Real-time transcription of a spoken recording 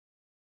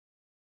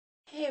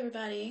Hey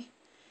everybody,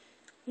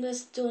 I'm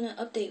just doing an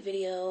update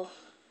video.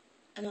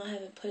 I know I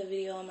haven't put a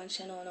video on my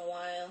channel in a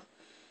while,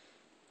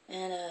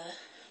 and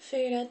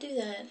figured I'd do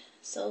that.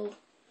 So,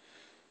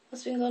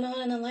 what's been going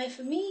on in the life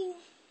of me?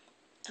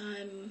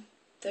 I'm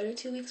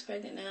 32 weeks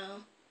pregnant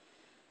now,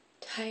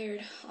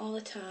 tired all the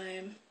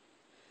time,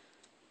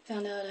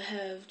 found out I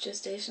have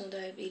gestational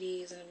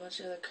diabetes and a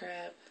bunch of other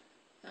crap,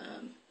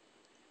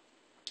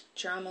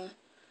 drama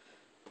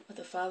with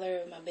the father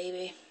of my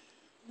baby.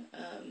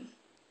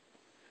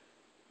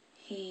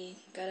 He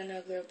got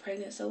another girl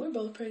pregnant, so we're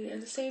both pregnant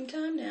at the same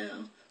time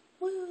now.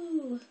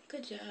 Woo!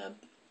 Good job.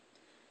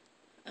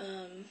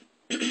 And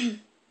a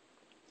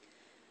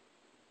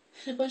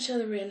bunch of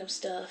other random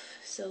stuff.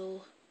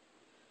 So,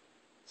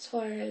 as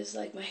far as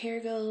like my hair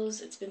goes,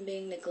 it's been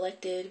being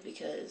neglected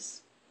because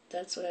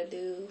that's what I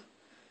do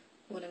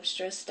when I'm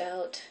stressed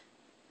out.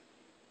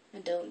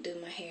 I don't do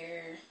my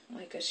hair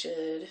like I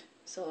should,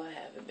 so I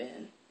haven't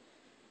been.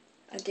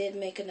 I did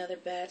make another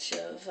batch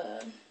of,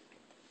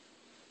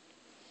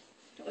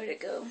 where'd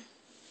it go?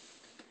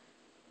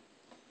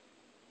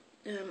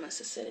 I must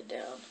have set it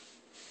down.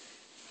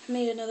 I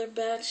made another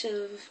batch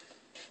of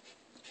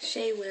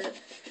Shea Whip.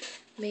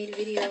 Made a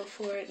video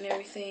for it and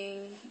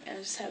everything. I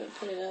just haven't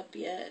put it up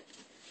yet.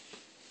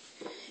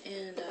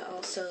 And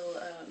also,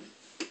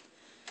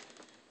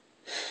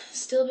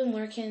 still been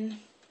working.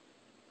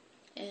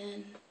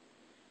 And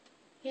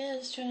yeah,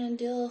 just trying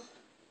to deal with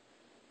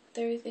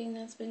everything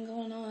that's been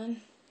going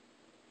on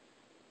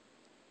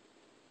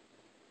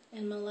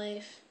in my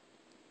life.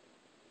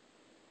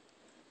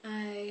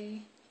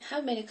 I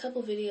have made a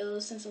couple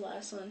videos since the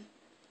last one,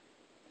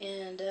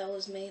 and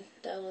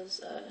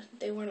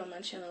they weren't on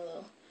my channel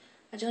though.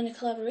 I joined a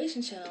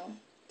collaboration channel,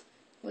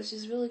 which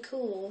is really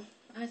cool,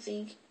 I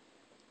think,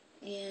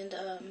 and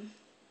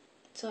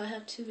so I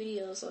have 2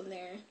 videos on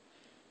there,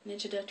 an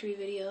introductory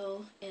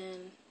video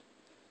and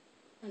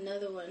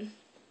another one.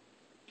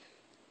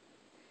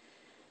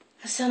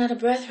 I sound out of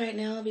breath right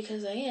now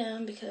because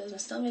my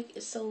stomach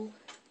is so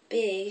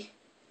big.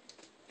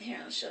 Here,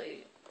 I'll show you.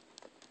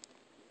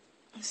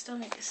 My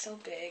stomach is so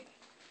big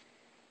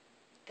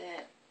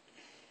that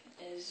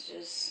it is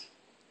just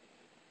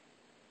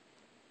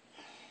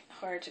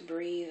hard to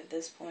breathe at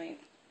this point.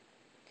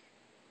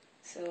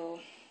 So,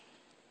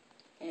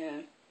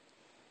 yeah,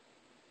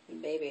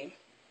 baby.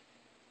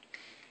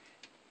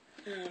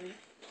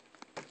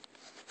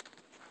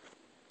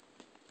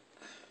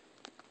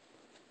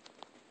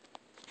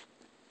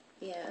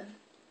 Yeah,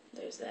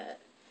 there's that.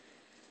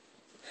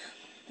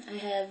 I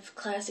have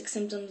classic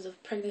symptoms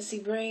of pregnancy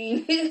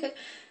brain.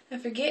 I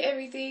forget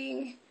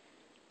everything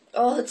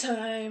all the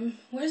time.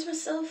 Where's my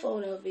cell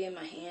phone? It'll be in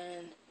my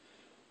hand.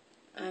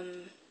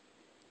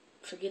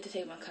 Forget to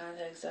take my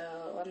contacts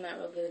out. I'm not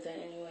real good at that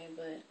anyway,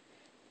 but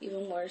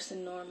even worse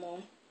than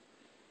normal.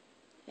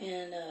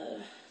 And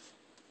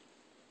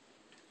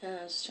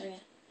I was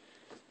trying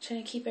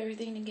to keep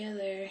everything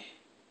together.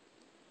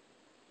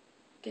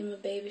 Get my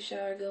baby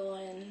shower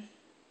going.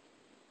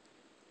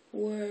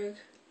 Work.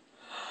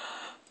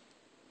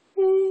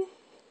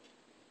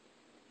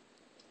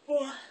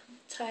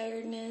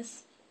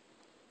 Tiredness.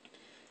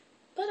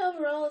 But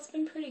overall, it's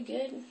been pretty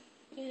good.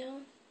 You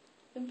know,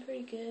 been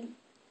pretty good.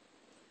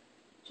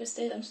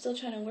 I'm still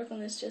trying to work on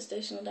this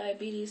gestational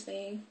diabetes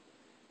thing,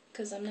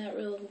 because I'm not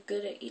real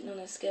good at eating on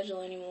a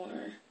schedule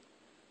anymore.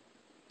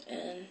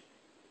 And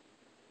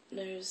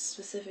there's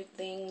specific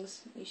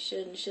things you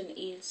should and shouldn't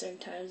eat at certain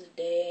times of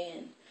day,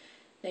 and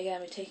they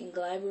got me taking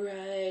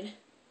glyburide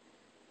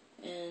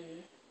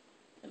and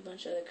a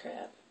bunch of other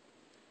crap.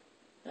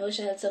 I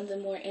wish I had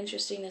something more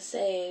interesting to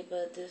say,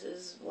 but this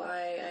is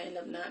why I end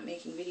up not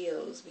making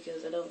videos,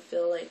 because I don't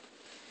feel like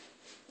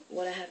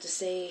what I have to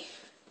say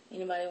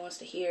anybody wants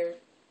to hear.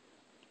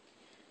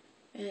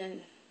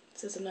 And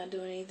since I'm not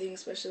doing anything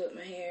special with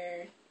my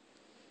hair,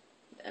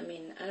 I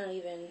mean, I don't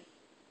even,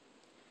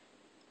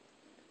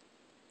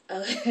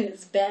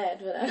 it's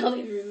bad, but I don't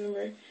even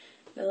remember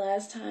the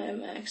last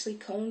time I actually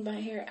combed my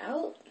hair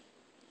out.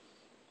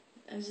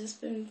 I've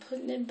just been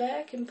putting it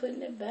back and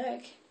putting it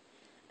back.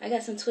 I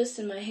got some twists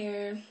in my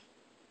hair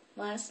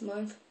last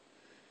month,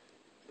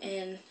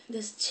 and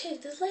this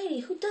lady,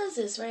 who does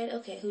this, right?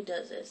 Okay, who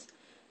does this?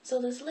 So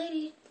this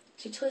lady,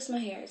 she twists my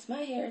hair. It's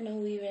my hair, no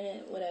weave in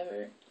it,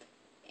 whatever.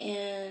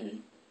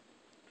 And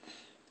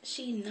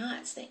she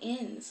knots the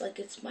ends like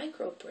it's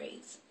micro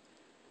braids.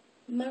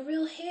 My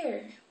real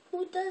hair.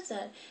 Who does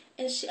that?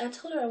 And I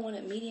told her I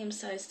wanted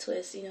medium-sized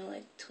twists, you know,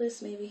 like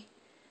twists maybe,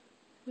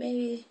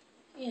 you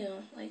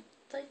know, like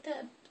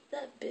that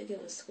big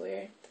of a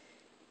square.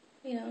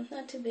 You know,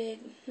 not too big,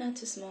 not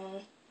too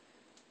small.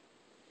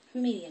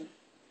 Medium.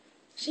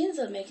 She ends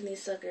up making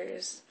these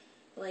suckers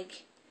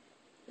like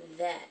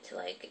that,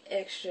 like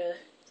extra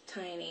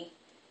tiny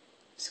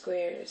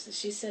squares.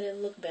 She said it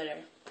looked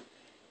better.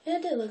 And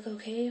it did look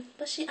okay,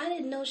 but I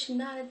didn't know she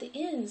knotted the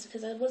ends,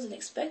 because I wasn't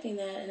expecting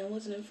that, and I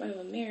wasn't in front of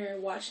a mirror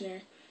watching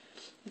her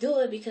do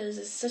it, because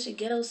it's such a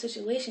ghetto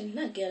situation.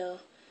 Not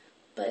ghetto,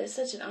 but it's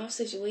such an off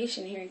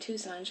situation here in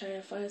Tucson, trying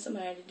to find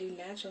somebody to do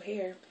natural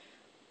hair,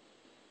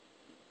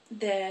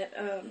 that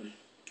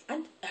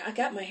I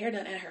got my hair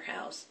done at her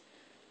house.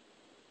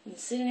 And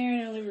sitting there in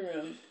her living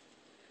room.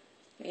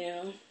 You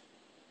know?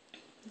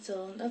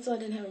 So that's why I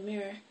didn't have a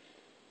mirror.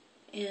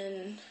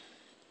 And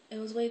it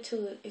was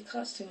it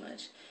cost too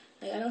much.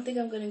 Like, I don't think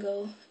I'm going to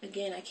go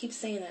again. I keep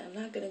saying that. I'm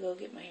not going to go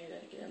get my hair done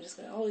again. I'm just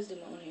going to always do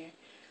my own hair.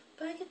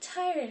 But I get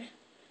tired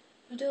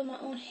of doing my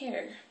own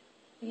hair.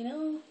 You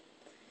know?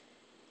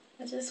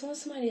 I just want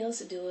somebody else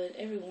to do it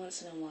every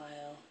once in a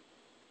while.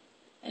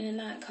 And it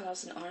not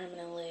cost an arm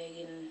and a leg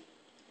and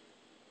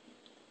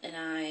an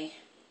eye.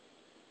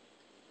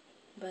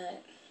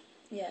 But,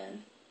 yeah,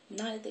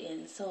 not at the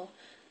end. So,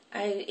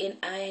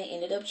 I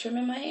ended up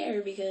trimming my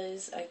hair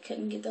because I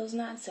couldn't get those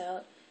knots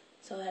out.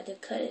 So I had to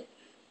cut it,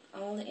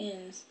 all the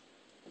ends.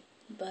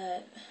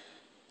 But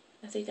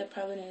I think I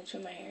probably need to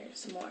trim my hair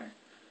some more.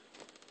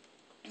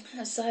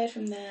 Aside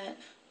from that,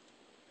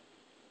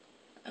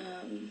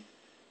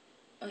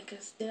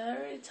 did I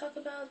already talk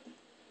about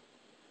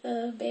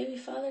the baby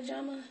father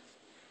drama?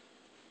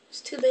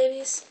 There's 2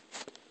 babies,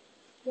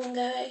 1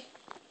 guy,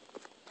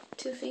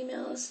 2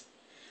 females.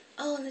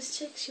 Oh, and this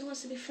chick, she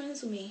wants to be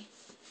friends with me.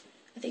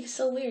 I think it's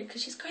so weird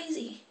because she's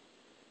crazy.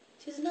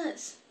 She's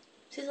nuts.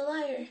 She's a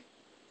liar.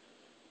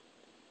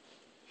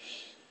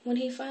 When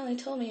he finally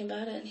told me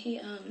about it, he,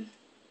 oh,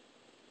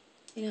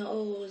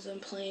 it was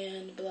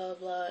unplanned, blah,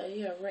 blah.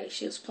 Yeah, right,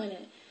 she was planning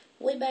it.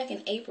 Way back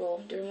in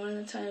April, during one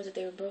of the times that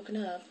they were broken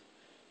up,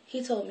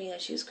 he told me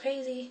that she was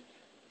crazy.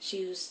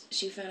 She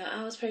found out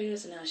I was pregnant,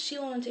 so now she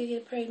wanted to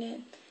get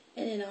pregnant.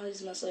 And then all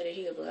these months later,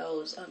 he would be like, oh,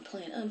 it was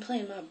unplanned.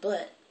 Unplanned my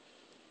butt.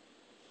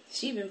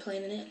 She been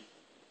planning it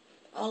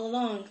all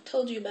along.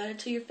 Told you about it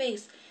to your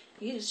face.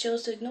 You just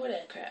chose to ignore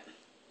that crap.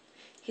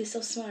 He's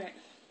so smart.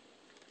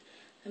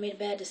 I made a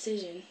bad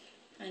decision.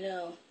 I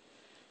know.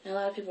 And a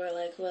lot of people are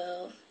like,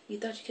 well, you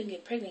thought you couldn't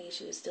get pregnant. You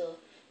should have still,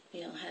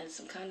 had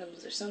some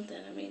condoms or something.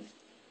 I mean,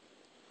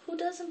 who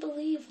doesn't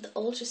believe the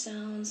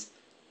ultrasounds,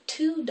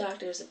 2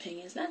 doctors'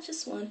 opinions, not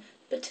just 1,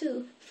 but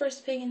 2,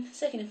 first opinion,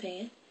 second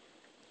opinion.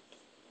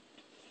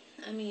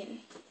 I mean,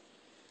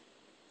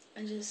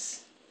 I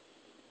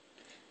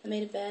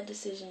made a bad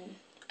decision.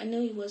 I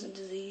knew he wasn't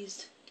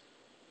diseased,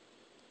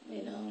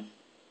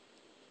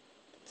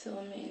 so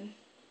I mean,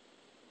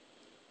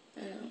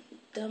 I don't know,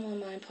 dumb on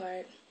my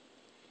part.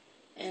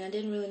 And I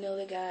didn't really know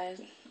the guy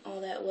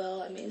all that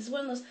well. I mean, it's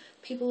one of those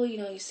people,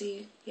 you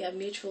see, you have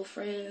mutual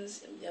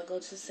friends, y'all go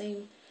to the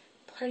same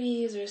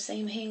parties or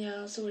same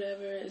hangouts or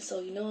whatever, and so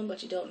you know him,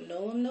 but you don't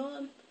know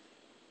him.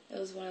 It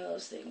was one of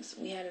those things.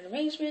 We had an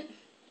arrangement.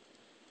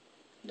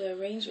 The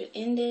arrangement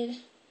ended.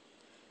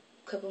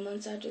 A couple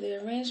months after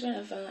the arrangement,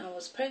 I found out I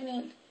was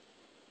pregnant.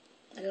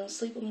 I don't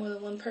sleep with more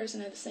than 1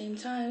 person at the same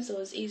time, so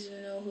it's easy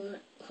to know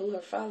who her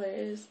father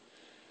is.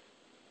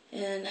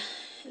 And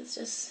it's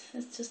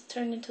just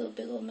turned into a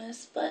big old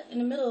mess. But in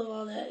the middle of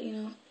all that,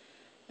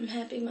 I'm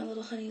happy my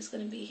little honey's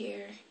gonna be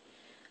here.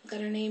 I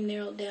got her name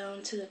narrowed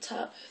down to the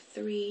top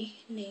 3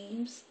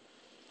 names,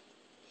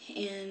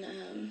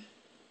 and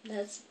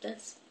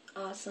that's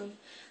awesome.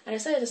 I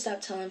decided to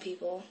stop telling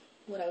people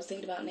what I was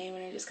thinking about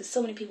naming her, just because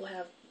so many people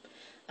have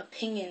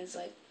opinions.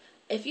 Like,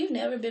 if you've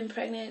never been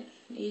pregnant,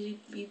 you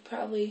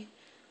probably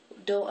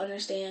don't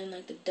understand,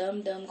 like, the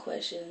dumb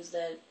questions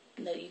that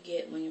you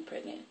get when you're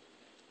pregnant.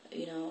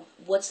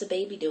 What's the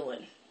baby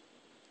doing?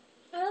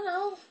 I don't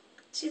know.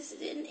 She's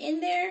in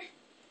there.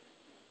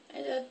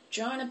 I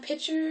drawn a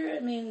picture. I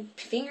mean,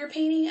 finger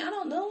painting. I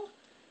don't know.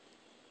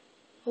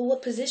 Well,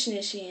 what position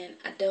is she in?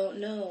 I don't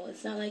know.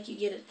 It's not like you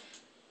get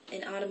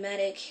an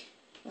automatic,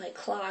 like,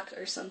 clock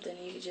or something.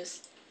 You could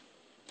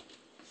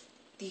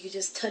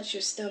just touch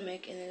your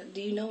stomach. And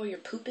do you know where your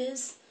poop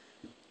is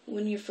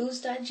when your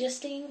food's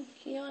digesting?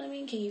 You know what I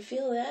mean? Can you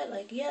feel that?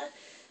 Like, yeah,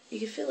 you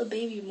can feel a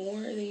baby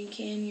more than you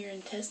can your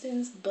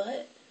intestines,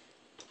 but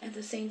at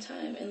the same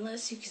time,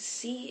 unless you can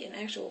see an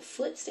actual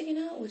foot sticking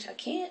out, which I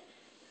can't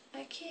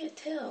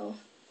tell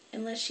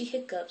unless she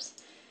hiccups.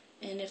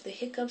 And if the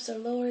hiccups are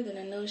lower, then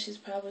I know she's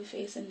probably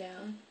facing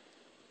down.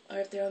 Or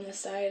if they're on the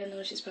side, I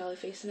know she's probably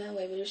facing that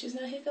way. But if she's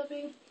not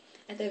hiccuping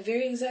at that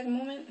very exact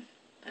moment,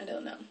 I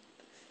don't know.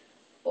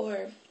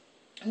 Or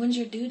when's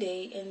your due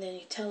date, and then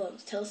you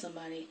tell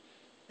somebody,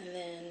 and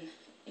then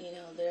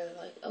they're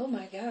like, oh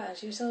my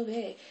gosh, you're so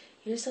big,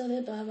 you're so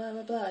big, blah blah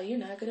blah blah, you're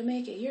not gonna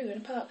make it, you're gonna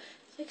pop.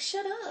 It's like,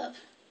 shut up.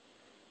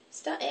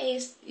 Stop. You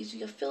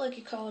feel like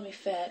you're calling me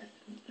fat,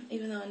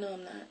 even though I know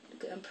I'm not.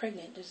 I'm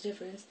pregnant. There's a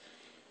difference.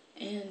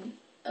 And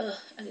I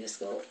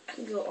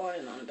can go on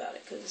and on about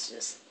it, because it's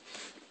just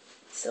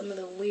some of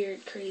the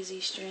weird, crazy,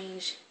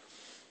 strange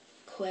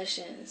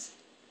questions.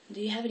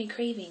 Do you have any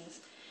cravings?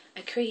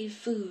 I crave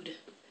food.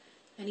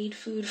 I need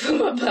food for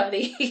my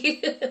body.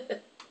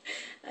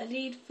 I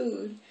need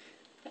food.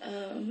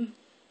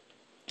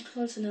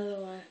 What's another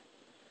one?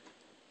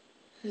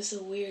 Just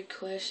a weird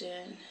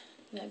question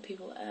that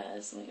people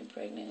ask when you're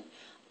pregnant.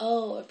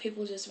 Oh, or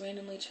people just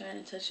randomly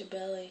trying to touch your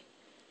belly.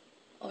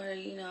 Or,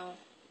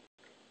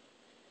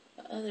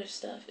 other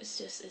stuff. It's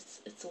just,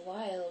 it's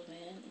wild,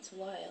 man. It's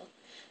wild.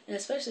 And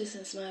especially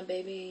since my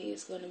baby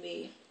is going to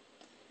be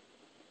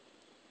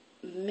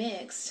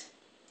mixed,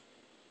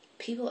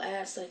 people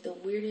ask like the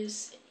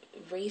weirdest,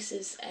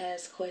 racist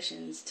ass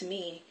questions to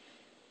me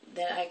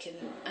that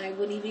I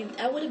would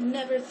have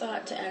never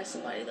thought to ask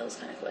somebody those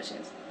kind of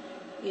questions.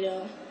 You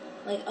know,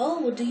 like, oh,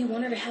 well, do you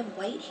want her to have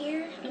white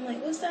hair? And I'm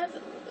like, what's that?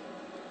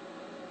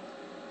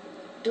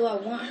 Do I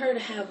want her to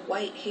have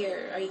white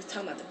hair? Are you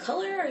talking about the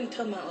color? Or are you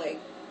talking about like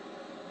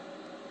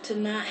to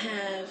not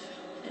have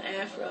an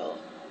afro?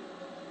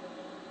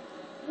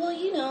 Well,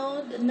 you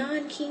know,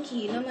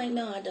 non-kinky. And I'm like,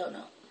 no, I don't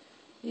know.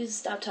 You just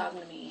stop talking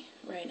to me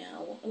right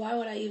now. Why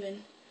would I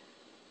even?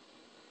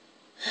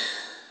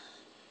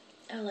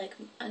 I don't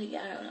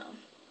know.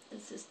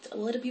 It's just,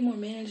 let it be more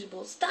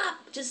manageable.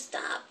 Stop! Just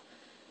stop!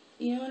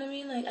 You know what I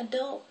mean? Like, I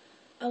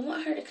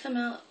want her to come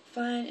out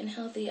fine and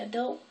healthy. I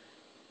don't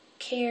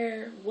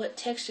care what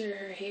texture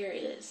her hair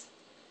is.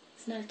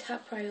 It's not a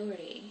top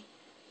priority.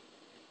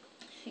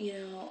 You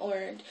know,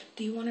 or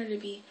do you want her to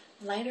be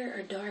lighter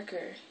or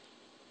darker?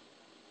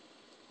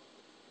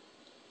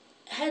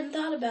 I hadn't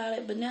thought about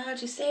it, but now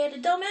that you say it,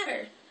 it don't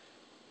matter.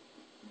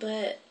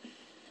 But,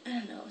 I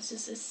don't know, it's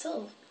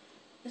so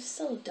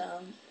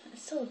dumb.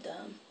 It's so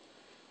dumb.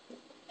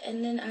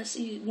 And then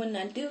when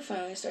I do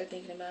finally start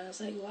thinking about it, I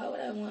was like, why would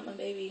I want my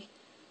baby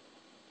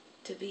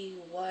to be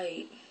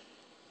white?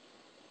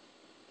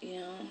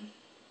 You know,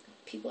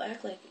 people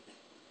act like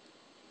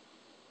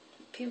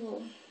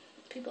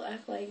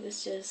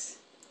it's just.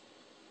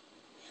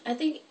 I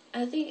think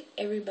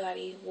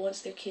everybody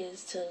wants their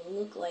kids to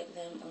look like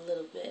them a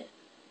little bit.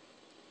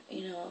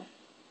 You know,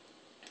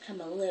 have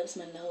my lips,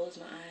 my nose,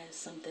 my eyes,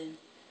 something.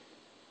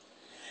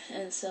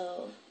 And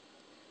so,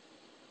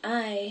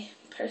 I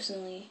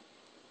personally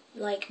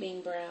like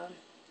being brown.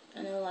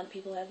 I know a lot of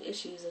people have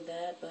issues with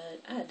that,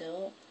 but I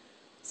don't.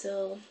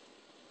 So,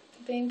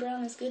 being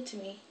brown is good to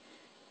me.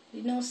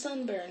 You know,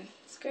 sunburn.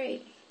 It's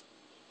great.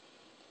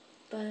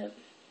 But,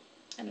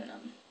 I don't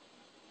know.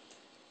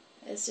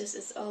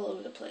 It's all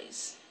over the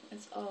place.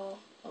 It's all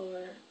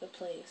over the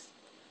place.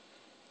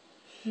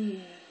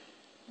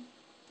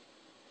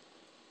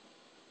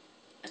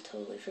 I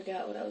totally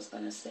forgot what I was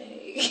gonna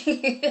say.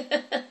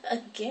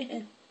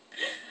 Again.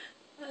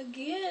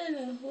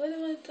 What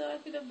am I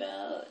talking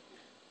about?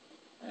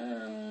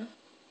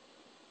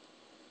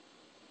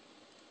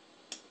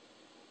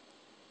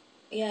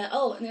 Yeah,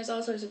 oh, and there's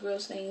all sorts of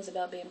gross things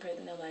about being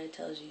pregnant nobody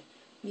tells you.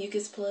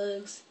 Mucus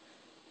plugs,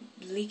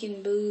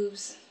 leaking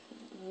boobs,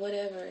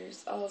 whatever.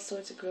 There's all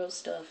sorts of gross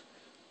stuff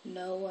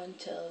no one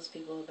tells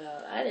people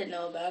about. I didn't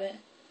know about it.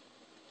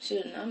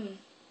 Shoot, I'm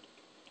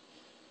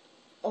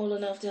old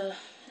enough to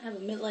have a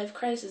midlife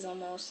crisis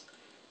almost.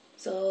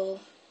 So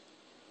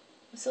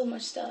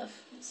much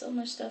stuff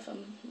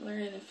I'm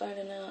learning and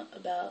finding out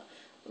about.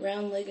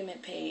 Round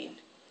ligament pain.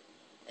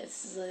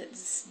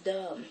 It's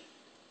dumb.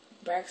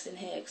 Braxton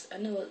Hicks. I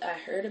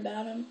heard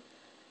about him.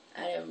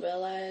 I didn't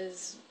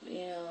realize,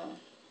 you know,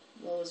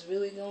 what was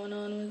really going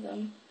on with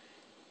him.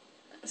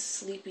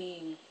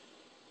 Sleeping,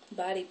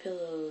 body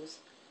pillows,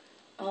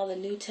 all the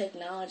new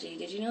technology.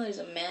 Did you know there's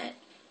a mat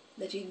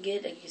that you can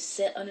get that you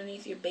set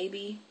underneath your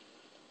baby,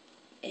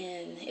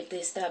 and if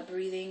they stop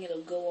breathing,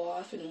 it'll go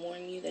off and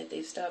warn you that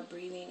they've stopped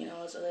breathing and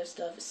all this other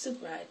stuff. It's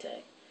super high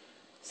tech.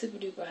 Super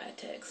duper high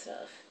tech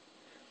stuff.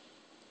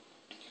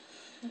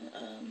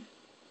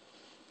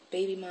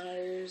 Baby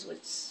monitors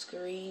with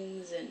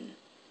screens and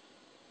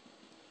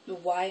the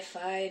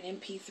Wi-Fi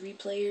and MP3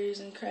 players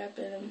and crap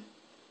in them.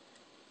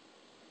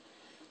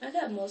 I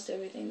got most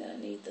everything that I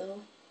need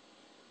though.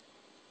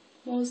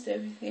 Most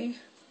everything.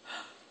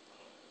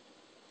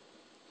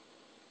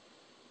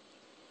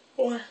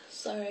 Oh,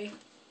 sorry.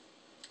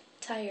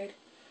 Tired.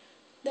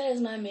 That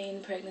is my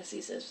main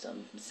pregnancy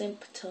symptom.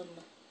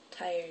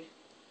 Tired.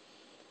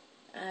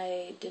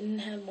 I didn't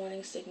have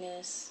morning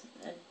sickness.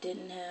 I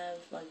didn't have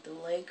like the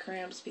leg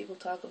cramps people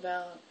talk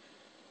about.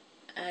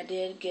 I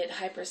did get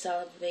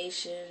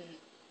hypersalivation.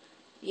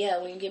 Yeah,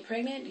 when you get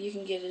pregnant, you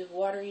can get a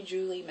watery,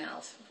 drooly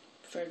mouth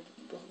for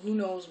who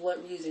knows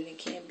what reason. It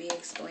can't be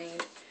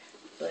explained,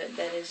 but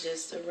that is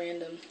just a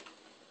random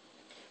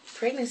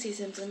pregnancy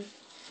symptom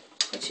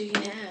that you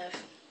can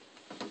have.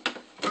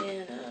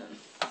 And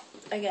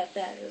I got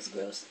that. It was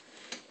gross.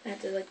 I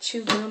had to like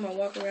chew gum or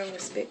walk around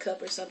with a spit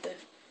cup or something.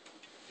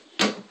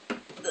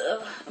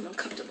 Ugh, I'm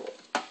uncomfortable.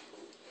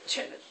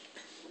 Trying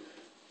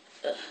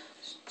to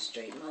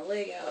straighten my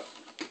leg out.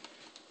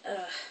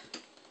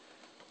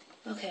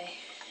 Okay,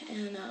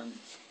 and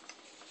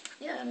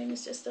yeah, I mean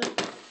it's just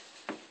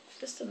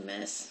a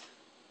mess.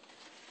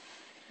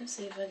 Let's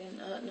see if I can.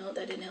 No,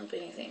 that didn't help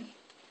anything.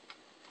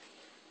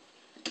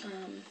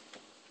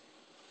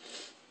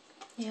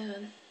 Yeah,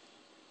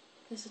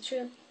 it's a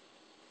trip.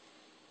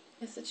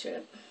 It's a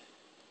trip.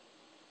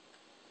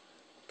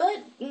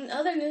 But in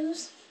other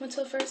news, went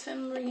to a first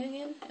family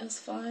reunion. It was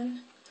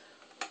fun.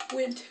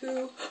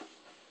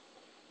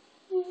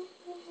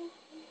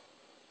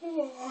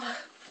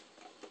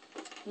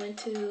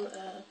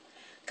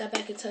 Got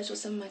back in touch with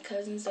some of my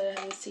cousins that I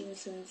haven't seen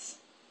since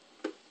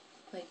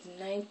like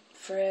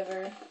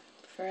forever.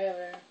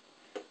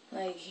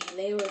 Like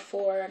they were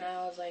 4 and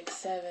I was like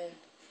 7.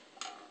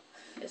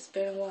 It's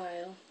been a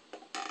while.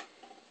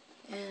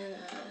 And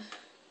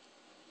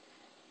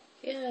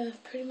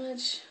pretty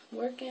much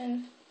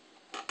working,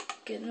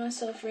 getting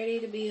myself ready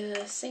to be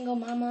a single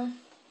mama,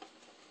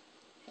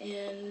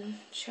 and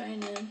trying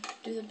to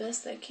do the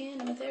best I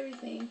can with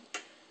everything.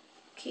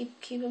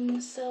 Keeping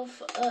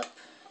myself up.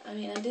 I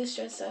mean, I do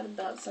stress out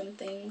about some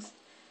things,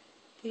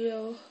 you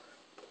know,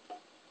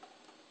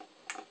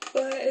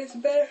 but it's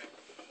better.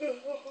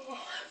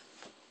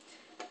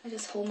 I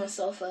just hold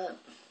myself up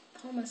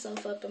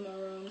in my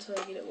room until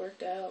I get it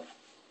worked out.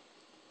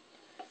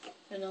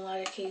 In a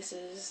lot of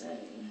cases,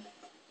 and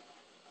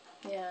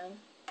yeah,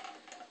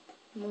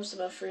 most of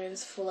my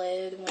friends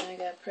fled when I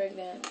got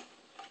pregnant.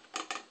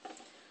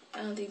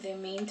 I don't think they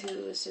mean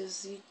to. It's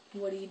just,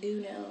 what do you do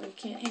now? You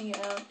can't hang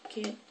out.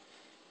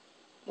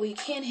 You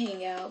can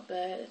hang out,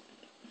 but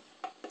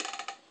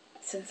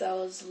since I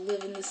was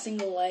living the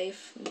single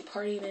life and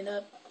partying it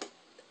up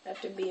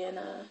after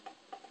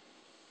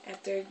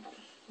after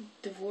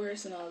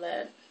divorce and all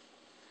that,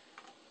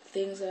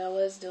 things that I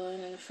was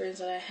doing and the friends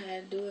that I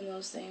had doing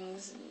those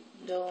things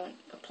don't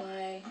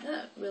apply.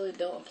 Not really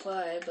don't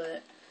apply,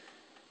 but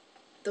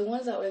the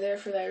ones that were there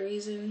for that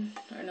reason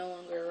are no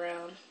longer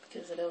around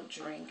because I don't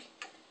drink,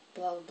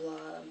 blah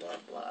blah blah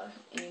blah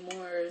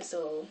anymore.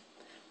 So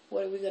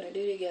what are we gonna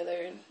do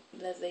together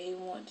that they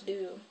want to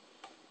do?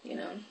 You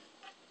know,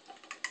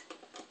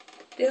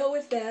 deal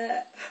with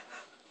that.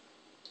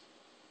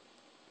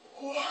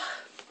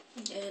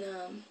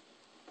 And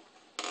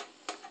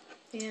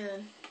yeah,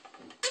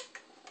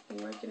 I'm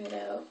working it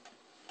out.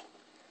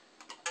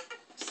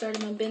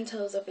 Started my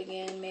bentos up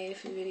again. Made a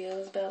few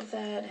videos about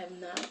that. Have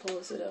not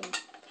posted them.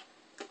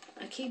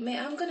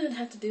 I'm gonna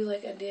have to do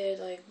like I did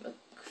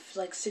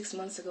like 6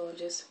 months ago and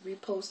just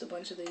repost a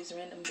bunch of these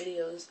random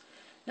videos.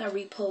 Not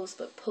repost,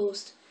 but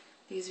post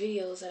these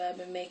videos that I've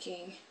been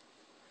making.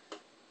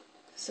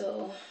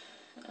 So,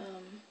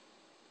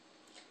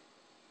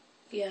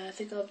 yeah, I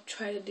think I'll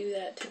try to do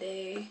that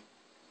today.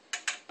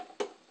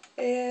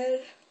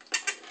 And,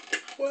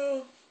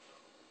 well,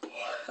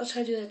 I'll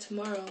try to do that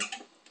tomorrow.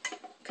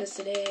 Because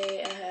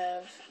today I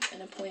have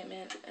an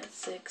appointment at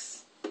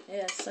 6.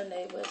 Yeah, it's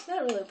Sunday, but it's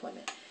not really an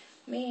appointment.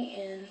 Me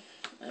and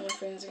my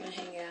friends are going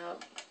to hang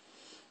out,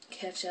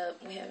 catch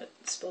up. We haven't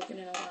spoken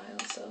in a while,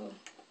 so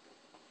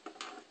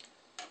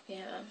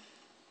yeah.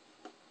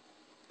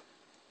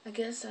 I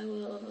guess I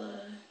will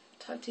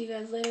talk to you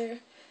guys later.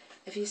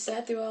 If you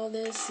sat through all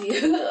this,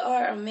 you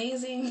are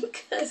amazing,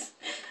 because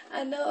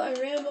I know I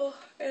ramble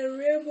and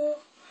ramble.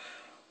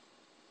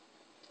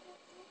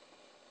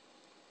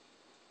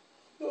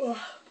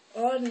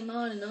 On and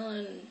on and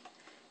on.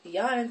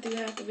 Yawning through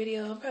half the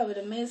video. I probably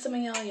done made some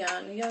of y'all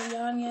yawn. Y'all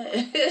yawn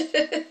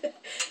yet?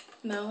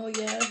 No,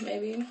 yeah,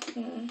 maybe.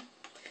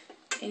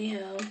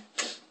 Anyhow,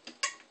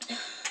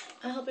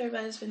 I hope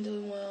everybody's been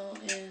doing well,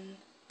 and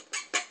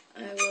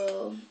I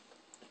will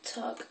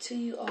talk to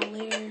you all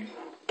later.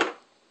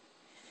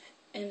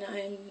 And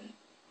I'm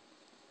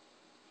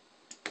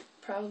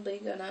probably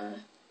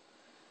gonna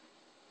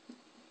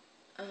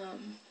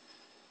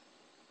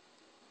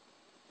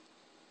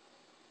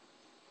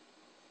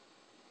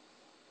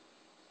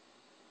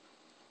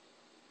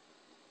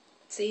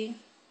see,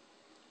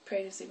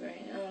 pregnancy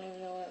brain. I don't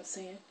even know what I was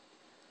saying.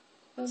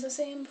 What was I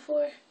saying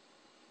before?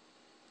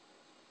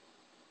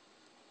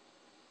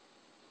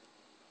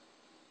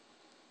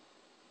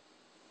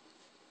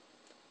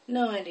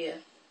 No idea.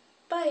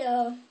 Bye,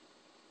 y'all.